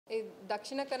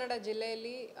ದಕ್ಷಿಣ ಕನ್ನಡ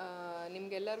ಜಿಲ್ಲೆಯಲ್ಲಿ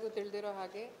ನಿಮಗೆಲ್ಲರಿಗೂ ತಿಳಿದಿರೋ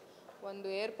ಹಾಗೆ ಒಂದು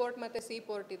ಏರ್ಪೋರ್ಟ್ ಮತ್ತು ಸೀ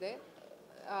ಪೋರ್ಟ್ ಇದೆ.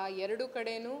 ಎರಡು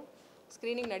ಕಡೆನೂ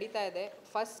ಸ್ಕ್ರೀನಿಂಗ್ ನಡೀತಾ ಇದೆ.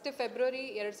 1 ಫೆಬ್ರವರಿ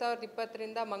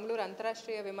 2020ರಿಂದ ಮಂಗಳೂರು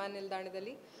ಅಂತಾರಾಷ್ಟ್ರೀಯ ವಿಮಾನ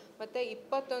ನಿಲ್ದಾಣದಲ್ಲಿ ಮತ್ತು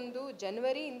 21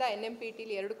 ಜನವರಿಯಿಂದ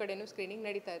NMPTಲಿ ಎರಡು ಕಡೆನೂ ಸ್ಕ್ರೀನಿಂಗ್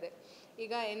ನಡೀತಾ ಇದೆ.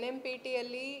 ಈಗ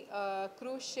NMPTಯಲ್ಲಿ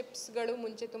ಕ್ರೂಸ್ ಶಿಪ್ಸ್ಗಳು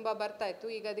ಮುಂಚೆ ತುಂಬ ಬರ್ತಾಯಿತ್ತು.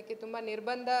 ಈಗ ಅದಕ್ಕೆ ತುಂಬ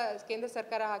ನಿರ್ಬಂಧ ಕೇಂದ್ರ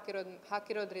ಸರ್ಕಾರ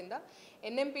ಹಾಕಿರೋದ್ರಿಂದ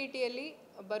NMPTಯಲ್ಲಿ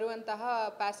ಬರುವಂತಹ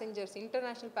ಪ್ಯಾಸೆಂಜರ್ಸ್,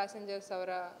 ಇಂಟರ್ನ್ಯಾಷನಲ್ ಪ್ಯಾಸೆಂಜರ್ಸ್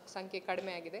ಅವರ ಸಂಖ್ಯೆ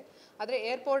ಕಡಿಮೆ ಆಗಿದೆ. ಆದರೆ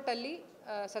ಏರ್ಪೋರ್ಟಲ್ಲಿ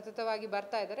ಸತತವಾಗಿ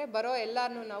ಬರ್ತಾ ಇದ್ದಾರೆ. ಬರೋ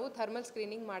ಎಲ್ಲರನ್ನೂ ನಾವು ಥರ್ಮಲ್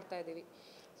ಸ್ಕ್ರೀನಿಂಗ್ ಮಾಡ್ತಾ ಇದ್ದೀವಿ.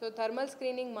 ಸೊ ಥರ್ಮಲ್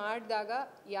ಸ್ಕ್ರೀನಿಂಗ್ ಮಾಡಿದಾಗ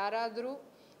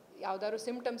ಯಾವುದಾದ್ರು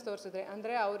ಸಿಮ್ಟಮ್ಸ್ ತೋರಿಸಿದ್ರೆ,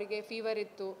 ಅಂದರೆ ಅವರಿಗೆ ಫೀವರ್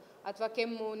ಇತ್ತು ಅಥವಾ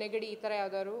ಕೆಮ್ಮು, ನೆಗಡಿ ಈ ಥರ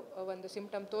ಯಾವುದಾದ್ರು ಒಂದು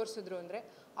ಸಿಮ್ಟಮ್ ತೋರಿಸಿದ್ರು ಅಂದರೆ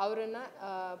ಅವರನ್ನು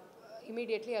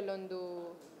ಇಮಿಡಿಯೇಟ್ಲಿ ಅಲ್ಲೊಂದು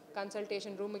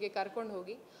ಕನ್ಸಲ್ಟೇಷನ್ ರೂಮಿಗೆ ಕರ್ಕೊಂಡು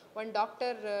ಹೋಗಿ ಒಂದು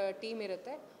ಡಾಕ್ಟರ್ ಟೀಮ್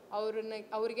ಇರುತ್ತೆ.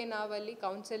 ಅವರಿಗೆ ನಾವಲ್ಲಿ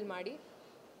ಕೌನ್ಸಿಲ್ ಮಾಡಿ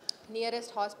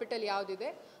ನಿಯರೆಸ್ಟ್ ಹಾಸ್ಪಿಟಲ್ ಯಾವುದಿದೆ,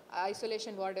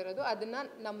 ಐಸೋಲೇಷನ್ ವಾರ್ಡ್ ಇರೋದು, ಅದನ್ನು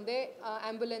ನಮ್ಮದೇ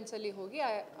ಆ್ಯಂಬುಲೆನ್ಸಲ್ಲಿ ಹೋಗಿ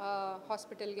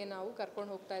ಹಾಸ್ಪಿಟಲ್ಗೆ ನಾವು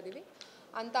ಕರ್ಕೊಂಡು ಹೋಗ್ತಾ ಇದ್ದೀವಿ.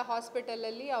 ಅಂಥ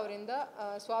ಹಾಸ್ಪಿಟಲಲ್ಲಿ ಅವರಿಂದ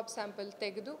ಸ್ವಾಬ್ ಸ್ಯಾಂಪಲ್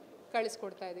ತೆಗೆದು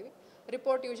ಕಳಿಸ್ಕೊಡ್ತಾ ಇದ್ದೀವಿ.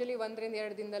 ರಿಪೋರ್ಟ್ ಯೂಶಲಿ 1 ರಿಂದ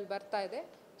 2 ದಿನದಲ್ಲಿ ಬರ್ತಾ ಇದೆ.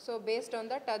 ಸೊ ಬೇಸ್ಡ್ ಆನ್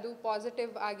ದಟ್ ಅದು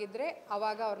ಪಾಸಿಟಿವ್ ಆಗಿದ್ದರೆ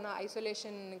ಆವಾಗ ಅವ್ರನ್ನ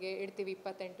ಐಸೋಲೇಷನ್ಗೆ ಇಡ್ತೀವಿ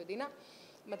 28 ದಿನ,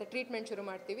 ಮತ್ತು ಟ್ರೀಟ್ಮೆಂಟ್ ಶುರು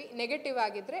ಮಾಡ್ತೀವಿ. ನೆಗೆಟಿವ್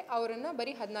ಆಗಿದ್ದರೆ ಅವರನ್ನು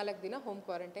ಬರೀ 14 ದಿನ ಹೋಮ್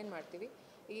ಕ್ವಾರಂಟೈನ್ ಮಾಡ್ತೀವಿ.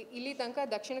 ಇಲ್ಲಿ ತನಕ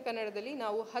ದಕ್ಷಿಣ ಕನ್ನಡದಲ್ಲಿ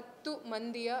ನಾವು 10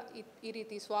 ಮಂದಿಯ ಈ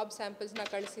ರೀತಿ ಸ್ವಾಬ್ ಸ್ಯಾಂಪಲ್ಸ್ನ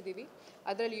ಕಳಿಸಿದ್ದೀವಿ.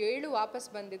 ಅದರಲ್ಲಿ 7 ವಾಪಸ್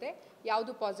ಬಂದಿದೆ,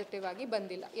 ಯಾವುದು ಪಾಸಿಟಿವ್ ಆಗಿ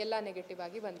ಬಂದಿಲ್ಲ, ಎಲ್ಲ ನೆಗೆಟಿವ್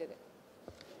ಆಗಿ ಬಂದಿದೆ.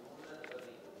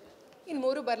 ಇನ್ನು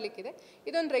 3 ಬರಲಿಕ್ಕಿದೆ.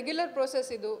 ಇದೊಂದು ರೆಗ್ಯುಲರ್ ಪ್ರೋಸೆಸ್,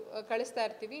 ಇದು ಕಳಿಸ್ತಾ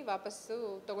ಇರ್ತೀವಿ, ವಾಪಸ್ಸು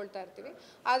ತೊಗೊಳ್ತಾ ಇರ್ತೀವಿ.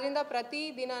 ಆದ್ದರಿಂದ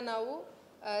ಪ್ರತಿದಿನ ನಾವು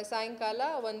ಸಾಯಂಕಾಲ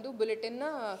ಒಂದು ಬುಲೆಟಿನ್ನ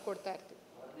ಕೊಡ್ತಾ ಇರ್ತೀವಿ.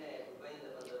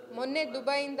 ಮೊನ್ನೆ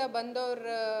ದುಬೈಯಿಂದ ಬಂದವ್ರ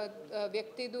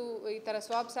ವ್ಯಕ್ತಿದು ಈ ಥರ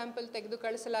ಸ್ವಾಬ್ ಸ್ಯಾಂಪಲ್ ತೆಗೆದು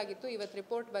ಕಳಿಸಲಾಗಿತ್ತು. ಇವತ್ತು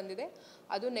ರಿಪೋರ್ಟ್ ಬಂದಿದೆ,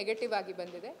 ಅದು ನೆಗೆಟಿವ್ ಆಗಿ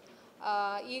ಬಂದಿದೆ.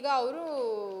 ಈಗ ಅವರು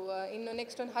ಇನ್ನು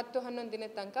ನೆಕ್ಸ್ಟ್ ಒಂದು 10-11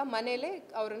 ದಿನದ ತನಕ ಮನೇಲೇ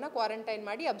ಅವರನ್ನು ಕ್ವಾರಂಟೈನ್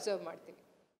ಮಾಡಿ ಅಬ್ಸರ್ವ್ ಮಾಡ್ತೀವಿ.